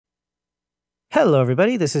Hello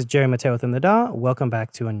everybody, this is Jerry Mateo within the DAW. Welcome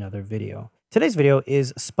back to another video. Today's video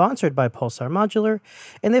is sponsored by Pulsar Modular,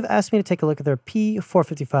 and they've asked me to take a look at their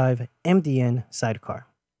P455 MDN Sidecar.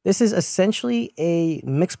 This is essentially a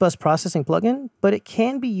mix bus processing plugin, but it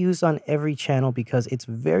can be used on every channel because it's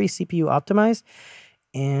very CPU optimized,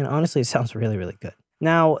 and honestly, it sounds really, really good.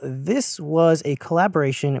 Now, this was a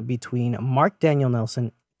collaboration between Mark Daniel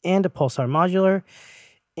Nelson and Pulsar Modular,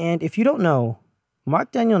 and if you don't know,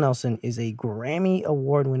 Mark Daniel Nelson is a Grammy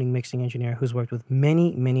award-winning mixing engineer who's worked with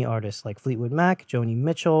many artists like Fleetwood Mac, Joni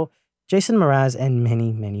Mitchell, Jason Mraz, and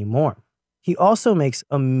many more. He also makes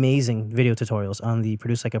amazing video tutorials on the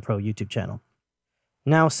Produce Like a Pro YouTube channel.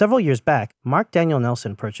 Now, several years back, Mark Daniel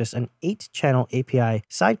Nelson purchased an 8-channel API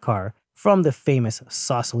sidecar from the famous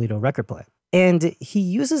Sausalito record plant. And he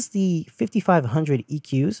uses the 5500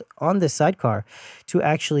 EQs on this sidecar to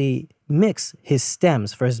actually mix his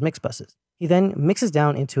stems for his mix buses. He then mixes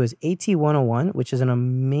down into his AT101, which is an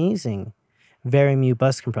amazing Vari-Mu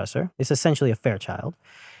bus compressor. It's essentially a Fairchild.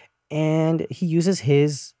 And he uses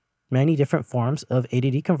his many different forms of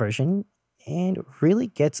ADD conversion and really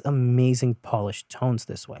gets amazing polished tones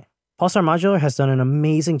this way. Pulsar Modular has done an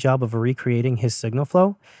amazing job of recreating his signal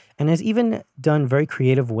flow and has even done very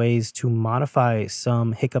creative ways to modify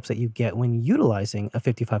some hiccups that you get when utilizing a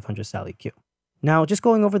 5500 style EQ. Now, just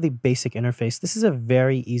going over the basic interface, this is a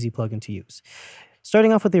very easy plugin to use.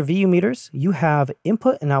 Starting off with your VU meters, you have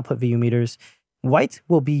input and output VU meters. White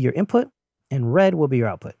will be your input and red will be your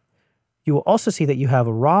output. You will also see that you have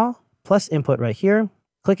raw plus input right here.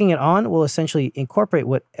 Clicking it on will essentially incorporate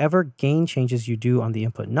whatever gain changes you do on the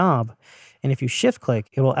input knob. And if you shift click,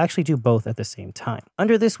 it will actually do both at the same time.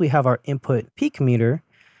 Under this, we have our input peak meter.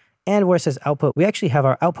 And where it says output, we actually have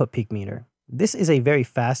our output peak meter. This is a very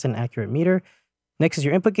fast and accurate meter. Next is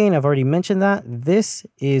your input gain. I've already mentioned that. This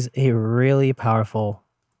is a really powerful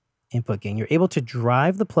input gain. You're able to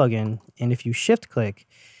drive the plugin, and if you shift click,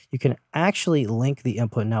 you can actually link the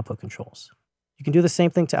input and output controls. You can do the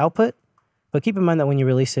same thing to output, but keep in mind that when you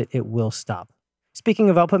release it, it will stop.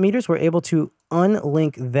 Speaking of output meters, we're able to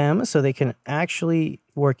unlink them so they can actually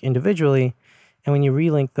work individually, and when you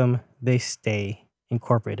relink them, they stay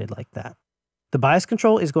incorporated like that. The bias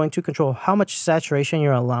control is going to control how much saturation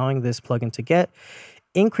you're allowing this plugin to get.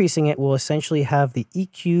 Increasing it will essentially have the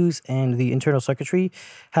EQs and the internal circuitry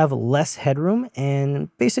have less headroom and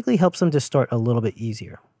basically helps them distort a little bit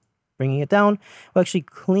easier. Bringing it down will actually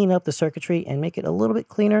clean up the circuitry and make it a little bit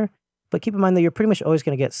cleaner, but keep in mind that you're pretty much always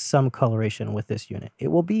going to get some coloration with this unit. It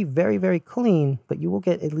will be very clean, but you will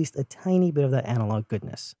get at least a tiny bit of that analog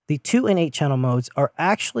goodness. The 2 and 8 channel modes are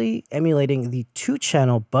actually emulating the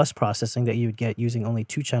 2-channel bus processing that you would get using only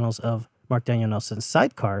 2 channels of Mark Daniel Nelson's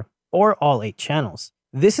sidecar, or all 8 channels.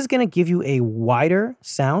 This is going to give you a wider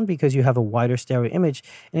sound because you have a wider stereo image,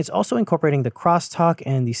 and it's also incorporating the crosstalk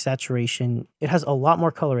and the saturation. It has a lot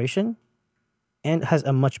more coloration and has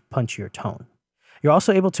a much punchier tone. You're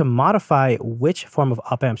also able to modify which form of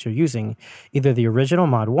op amps you're using, either the original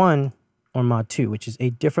Mod 1 or Mod 2, which is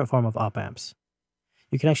a different form of op amps.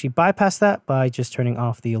 You can actually bypass that by just turning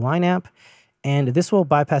off the line amp, and this will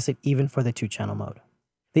bypass it even for the 2-channel mode.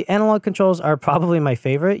 The analog controls are probably my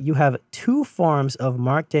favorite. You have 2 forms of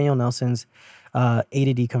Mark Daniel Nelson's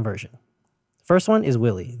ADD conversion. First one is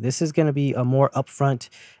Willy. This is going to be a more upfront,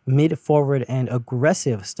 mid-forward, and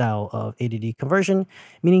aggressive style of ADD conversion,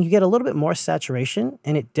 meaning you get a little bit more saturation,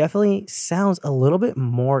 and it definitely sounds a little bit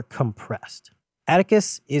more compressed.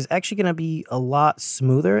 Atticus is actually going to be a lot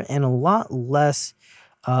smoother and a lot less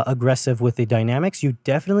aggressive with the dynamics. You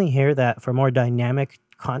definitely hear that for more dynamic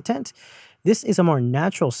content. This is a more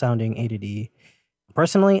natural sounding ADD.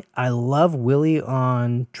 Personally, I love Willy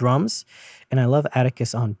on drums, and I love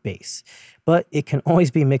Atticus on bass, but it can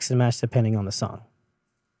always be mixed and matched depending on the song.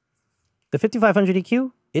 The 5500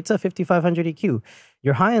 EQ, it's a 5500 EQ.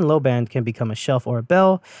 Your high and low band can become a shelf or a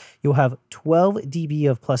bell. You'll have 12 dB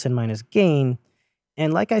of plus and minus gain.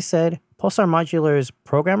 And like I said, Pulsar Modular's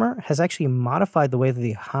programmer has actually modified the way that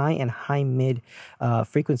the high and high mid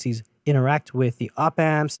frequencies interact with the op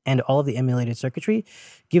amps and all of the emulated circuitry,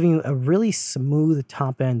 giving you a really smooth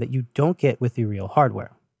top end that you don't get with the real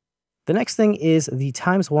hardware. The next thing is the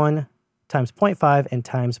 ×1, ×0.5, and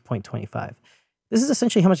 ×0.25. This is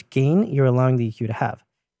essentially how much gain you're allowing the EQ to have.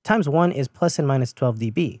 ×1 is plus and minus 12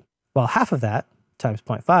 dB, while half of that,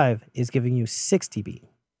 ×0.5, is giving you 6 dB.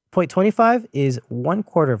 0.25 is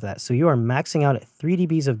 1/4 of that, so you are maxing out at 3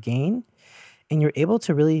 dBs of gain, and you're able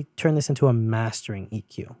to really turn this into a mastering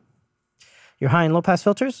EQ. Your high and low pass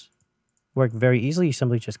filters work very easily. You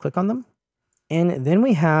simply just click on them. And then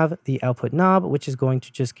we have the output knob, which is going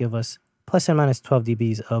to just give us plus and minus 12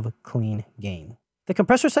 dBs of clean gain. The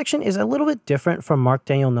compressor section is a little bit different from Mark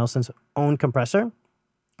Daniel Nelson's own compressor,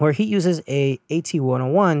 where he uses a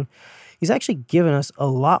AT101. He's actually given us a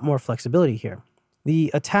lot more flexibility here. The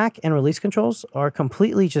attack and release controls are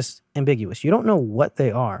completely just ambiguous. You don't know what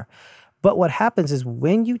they are. But what happens is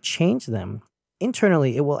when you change them,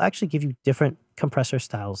 internally, it will actually give you different compressor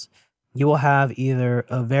styles. You will have either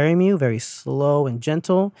a very mu, very slow and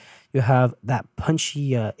gentle. You have that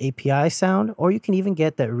punchy API sound, or you can even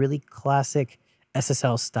get that really classic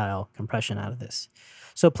SSL style compression out of this.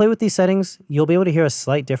 So play with these settings. You'll be able to hear a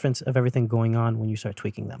slight difference of everything going on when you start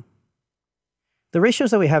tweaking them. The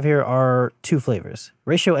ratios that we have here are two flavors.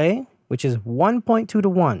 Ratio A, which is 1.2 to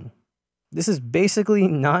 1. This is basically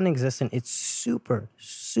non-existent. It's super,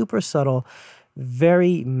 super subtle,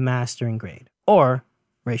 very mastering grade. Or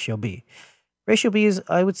Ratio B. Ratio B is,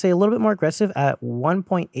 I would say, a little bit more aggressive at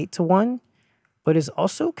 1.8 to 1, but is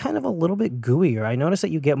also kind of a little bit gooier. I notice that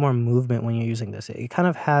you get more movement when you're using this. It kind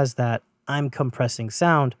of has that I'm compressing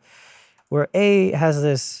sound, where A has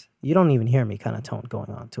this, you don't even hear me kind of tone going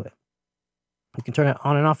on to it. You can turn it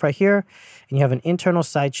on and off right here, and you have an internal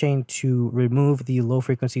sidechain to remove the low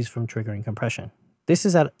frequencies from triggering compression. This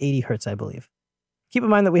is at 80 Hertz, I believe. Keep in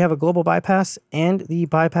mind that we have a global bypass and the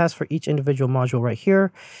bypass for each individual module right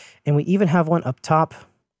here, and we even have one up top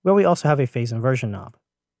where we also have a phase inversion knob.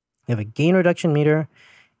 We have a gain reduction meter,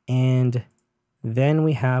 and then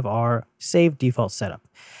we have our save default setup.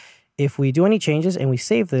 If we do any changes and we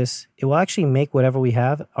save this, it will actually make whatever we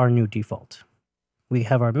have our new default. We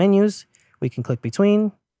have our menus. We can click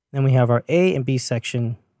between, then we have our A and B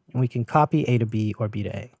section, and we can copy A to B or B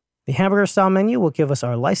to A. The hamburger style menu will give us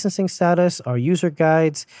our licensing status, our user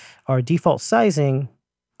guides, our default sizing,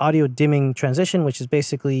 audio dimming transition, which is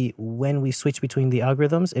basically when we switch between the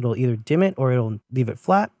algorithms, it'll either dim it or it'll leave it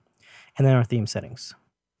flat, and then our theme settings.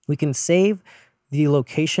 We can save the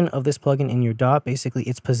location of this plugin in your DAW, basically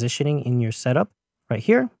its positioning in your setup right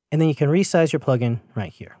here, and then you can resize your plugin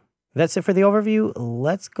right here. That's it for the overview.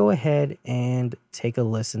 Let's go ahead and take a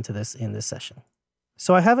listen to this in this session.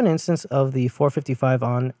 So I have an instance of the 455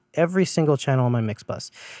 on every single channel on my mix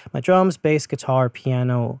bus. My drums, bass, guitar,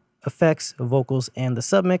 piano, effects, vocals, and the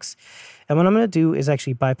submix. And what I'm going to do is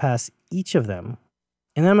actually bypass each of them.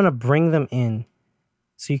 And then I'm going to bring them in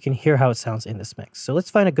so you can hear how it sounds in this mix. So let's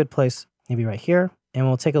find a good place, maybe right here. And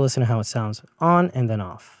we'll take a listen to how it sounds on and then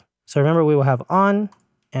off. So remember, we will have on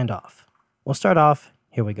and off. We'll start off.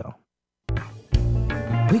 Here we go.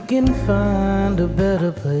 We can find a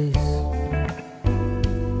better place,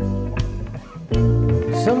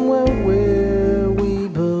 somewhere where we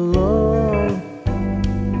belong.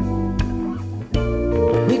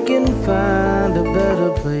 We can find a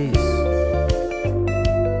better place,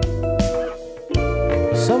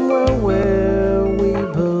 somewhere where we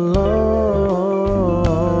belong.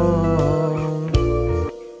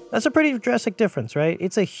 That's a pretty drastic difference, right?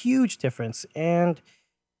 It's a huge difference, and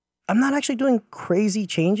I'm not actually doing crazy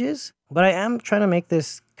changes, but I am trying to make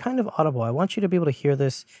this kind of audible. I want you to be able to hear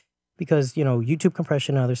this because, you know, YouTube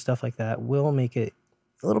compression and other stuff like that will make it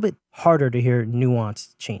a little bit harder to hear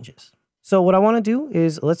nuanced changes. So what I want to do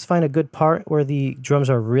is let's find a good part where the drums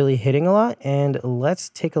are really hitting a lot, and let's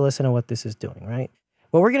take a listen to what this is doing, right?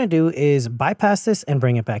 What we're going to do is bypass this and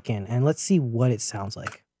bring it back in, and let's see what it sounds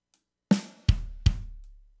like.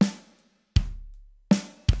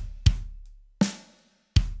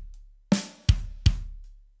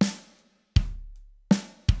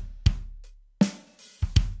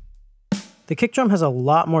 The kick drum has a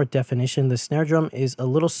lot more definition. The snare drum is a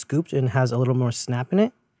little scooped and has a little more snap in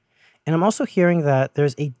it. And I'm also hearing that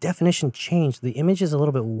there's a definition change. The image is a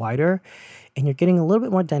little bit wider, and you're getting a little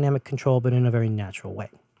bit more dynamic control, but in a very natural way.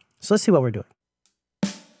 So let's see what we're doing.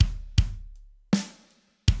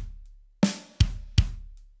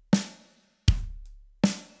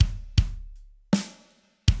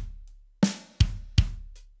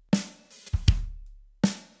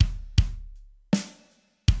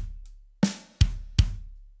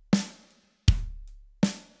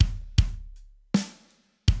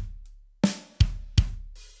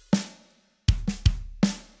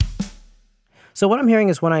 So what I'm hearing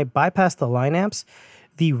is when I bypass the line amps,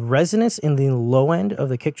 the resonance in the low end of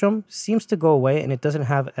the kick drum seems to go away, and it doesn't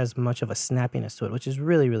have as much of a snappiness to it, which is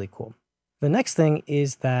really, really cool. The next thing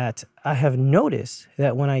is that I have noticed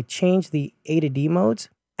that when I change the A to D modes,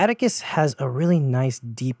 Atticus has a really nice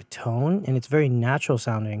deep tone, and it's very natural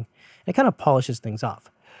sounding. It kind of polishes things off.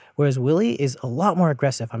 Whereas Willie is a lot more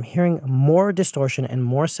aggressive. I'm hearing more distortion and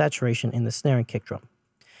more saturation in the snare and kick drum.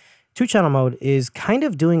 Two-channel mode is kind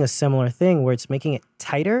of doing a similar thing where it's making it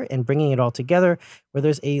tighter and bringing it all together where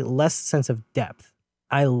there's a less sense of depth.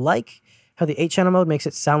 I like How the 8-channel mode makes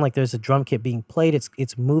it sound like there's a drum kit being played.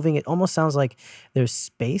 It's moving. It almost sounds like there's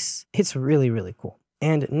space. It's really, really cool.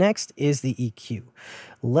 And next is the EQ.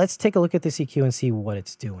 Let's take a look at this EQ and see what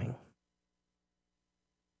it's doing.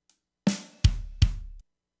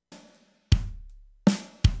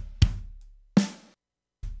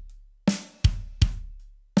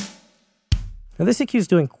 Now this EQ is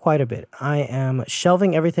doing quite a bit. I am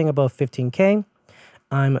shelving everything above 15K.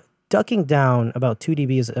 I'm ducking down about 2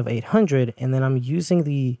 dBs of 800, and then I'm using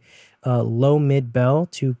the low mid bell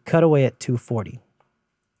to cut away at 240.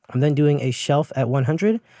 I'm then doing a shelf at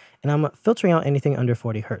 100, and I'm filtering out anything under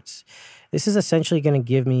 40 hertz. This is essentially going to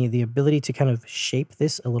give me the ability to kind of shape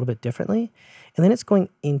this a little bit differently, and then it's going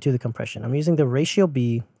into the compression. I'm using the ratio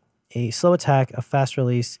B, a slow attack, a fast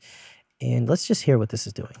release, and let's just hear what this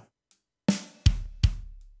is doing.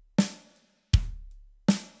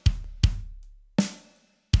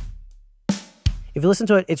 If you listen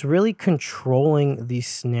to it, it's really controlling the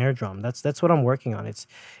snare drum. That's what I'm working on.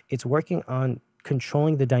 It's working on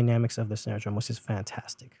controlling the dynamics of the snare drum, which is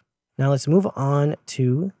fantastic. Now let's move on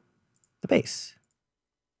to the bass.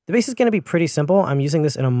 The bass is going to be pretty simple. I'm using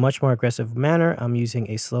this in a much more aggressive manner. I'm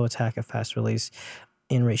using a slow attack, a fast release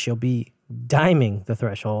in ratio B, diming the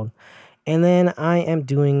threshold. And then I am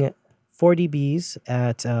doing 4 dBs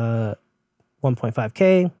at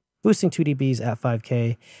 1.5K, boosting 2 dBs at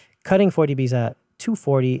 5K, cutting 4 dBs at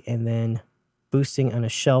 240, and then boosting on a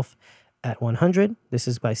shelf at 100. This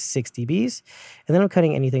is by 6 dBs. And then I'm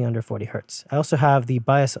cutting anything under 40 hertz. I also have the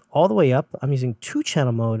bias all the way up. I'm using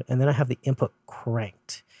 2-channel mode, and then I have the input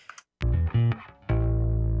cranked.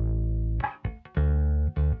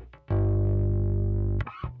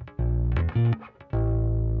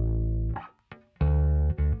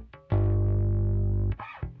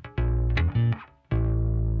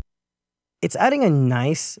 It's adding a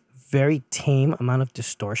nice, very tame amount of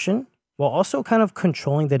distortion while also kind of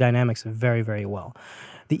controlling the dynamics very, very well.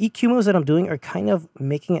 The EQ moves that I'm doing are kind of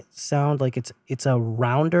making it sound like it's a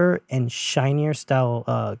rounder and shinier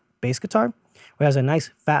style bass guitar, where it has a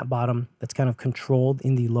nice fat bottom that's kind of controlled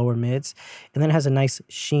in the lower mids, and then it has a nice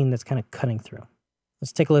sheen that's kind of cutting through.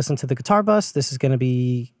 Let's take a listen to the guitar bus. This is going to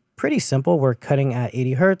be pretty simple. We're cutting at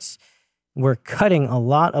 80 hertz. We're cutting a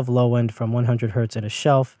lot of low end from 100 hertz at a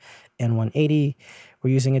shelf and 180. We're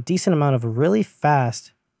using a decent amount of really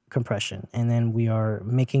fast compression, and then we are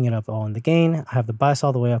making it up all in the gain. I have the bias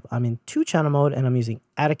all the way up. I'm in 2-channel mode, and I'm using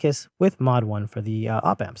Atticus with Mod 1 for the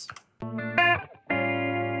op amps.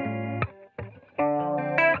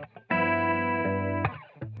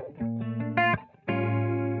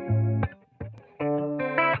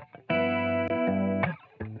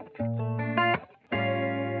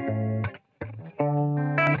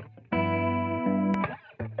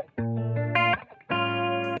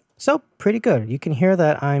 So pretty good. You can hear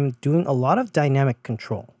that I'm doing a lot of dynamic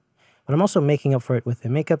control, but I'm also making up for it with the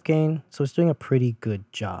makeup gain, so it's doing a pretty good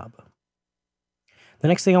job. The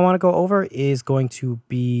next thing I want to go over is going to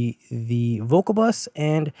be the vocal bus,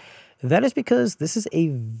 and that is because this is a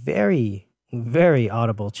very, very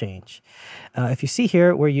audible change. If you see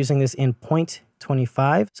here, we're using this in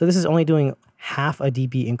 0.25, so this is only doing half a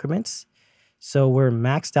dB increments. So we're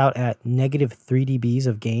maxed out at -3 dBs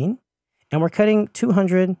of gain, and we're cutting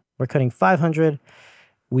 200, we're cutting 500,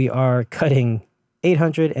 we are cutting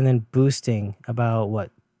 800, and then boosting about,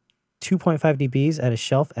 what, 2.5 dBs at a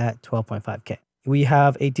shelf at 12.5K. We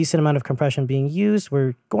have a decent amount of compression being used.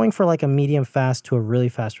 We're going for like a medium fast to a really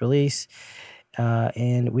fast release,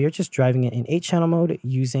 and we are just driving it in 8-channel mode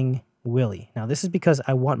using Willy. Now, this is because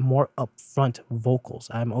I want more upfront vocals.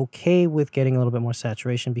 I'm okay with getting a little bit more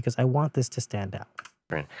saturation because I want this to stand out.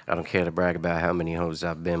 I don't care to brag about how many hoes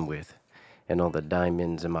I've been with and all the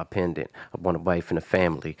diamonds in my pendant. I want a wife and a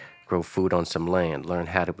family, grow food on some land, learn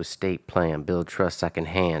how to estate plan, build trust I can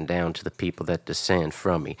hand down to the people that descend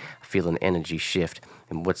from me. I feel an energy shift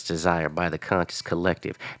in what's desired by the conscious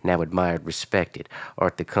collective, now admired, respected.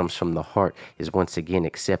 Art that comes from the heart is once again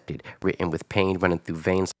accepted, written with pain running through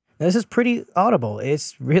veins. Now, this is pretty audible.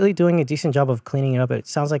 It's really doing a decent job of cleaning it up. It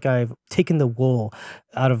sounds like I've taken the wool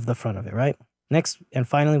out of the front of it, right? Next, and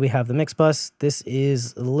finally, we have the mix bus. This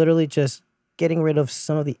is literally just getting rid of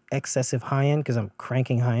some of the excessive high end because I'm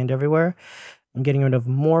cranking high end everywhere. I'm getting rid of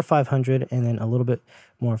more 500 and then a little bit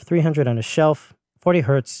more of 300 on a shelf, 40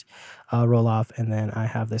 hertz roll off, and then I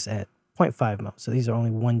have this at 0.5 mode. So these are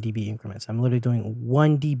only 1 dB increments. I'm literally doing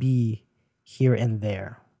 1 dB here and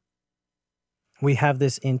there. We have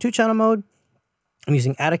this in 2-channel mode. I'm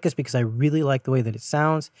using Atticus because I really like the way that it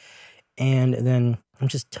sounds. And then I'm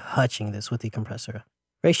just touching this with the compressor.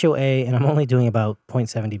 Ratio A, and I'm only doing about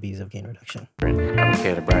 0.7 dBs of gain reduction. I don't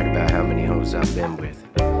care to brag about how many hoes I've been with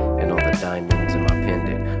and all the diamonds in my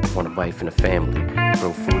pendant. Want a wife and a family,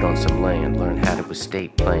 grow food on some land, learn how to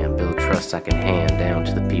estate plan, build trust I can hand down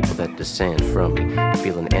to the people that descend from me.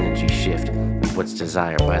 Feel an energy shift, and what's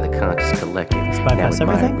desired by the conscious collective. Now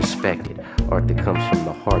admired, respected. Art that comes from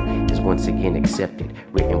the heart is once again accepted,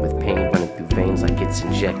 written with pain running through veins like it's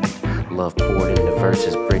injected. Love poured into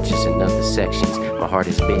verses, bridges, and other sections. My heart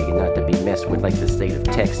is big and not to be messed with like the state of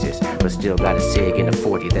Texas, but still got a SIG and a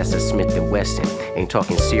 40, that's a Smith & Wesson. Ain't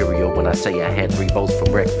talking cereal when I say I had 3 bowls for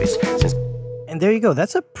breakfast. And there you go.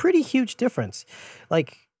 That's a pretty huge difference.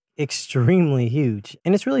 Like, extremely huge.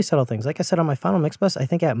 And it's really subtle things. Like I said, on my final mix bus, I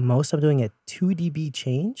think at most I'm doing a 2 dB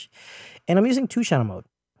change. And I'm using 2-channel mode,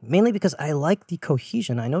 mainly because I like the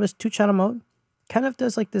cohesion. I noticed 2-channel mode kind of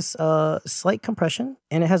does like this slight compression,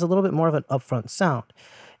 and it has a little bit more of an upfront sound.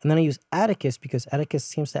 And then I use Atticus because Atticus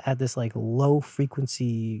seems to add this like low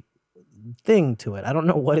frequency thing to it. I don't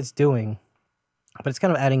know what it's doing, but it's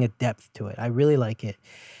kind of adding a depth to it. I really like it.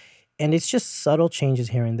 And it's just subtle changes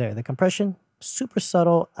here and there. The compression, super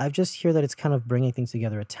subtle. I just hear that it's kind of bringing things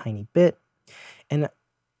together a tiny bit. And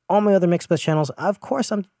all my other mix bus channels, of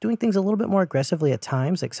course, I'm doing things a little bit more aggressively at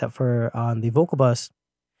times, except for on the vocal bus.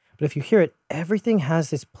 But if you hear it, everything has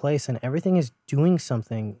this place and everything is doing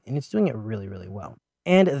something, and it's doing it really, really well.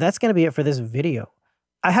 And that's going to be it for this video.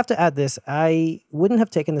 I have to add this. I wouldn't have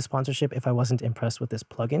taken the sponsorship if I wasn't impressed with this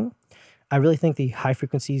plugin. I really think the high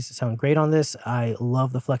frequencies sound great on this. I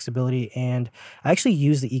love the flexibility, and I actually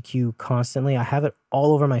use the EQ constantly. I have it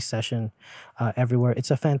all over my session, everywhere.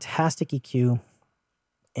 It's a fantastic EQ,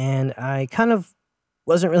 and I kind of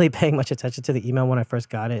wasn't really paying much attention to the email when I first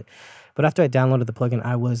got it, but after I downloaded the plugin,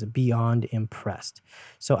 I was beyond impressed.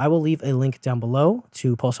 So I will leave a link down below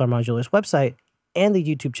to Pulsar Modular's website and the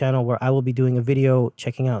YouTube channel where I will be doing a video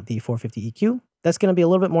checking out the 450 EQ. That's going to be a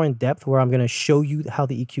little bit more in depth where I'm going to show you how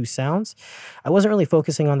the EQ sounds. I wasn't really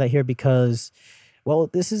focusing on that here because, well,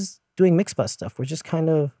 this is doing mix bus stuff. We're just kind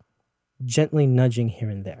of gently nudging here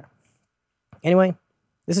and there. Anyway,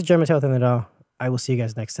 this is Jeremy with the DAW. I will see you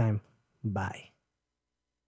guys next time. Bye.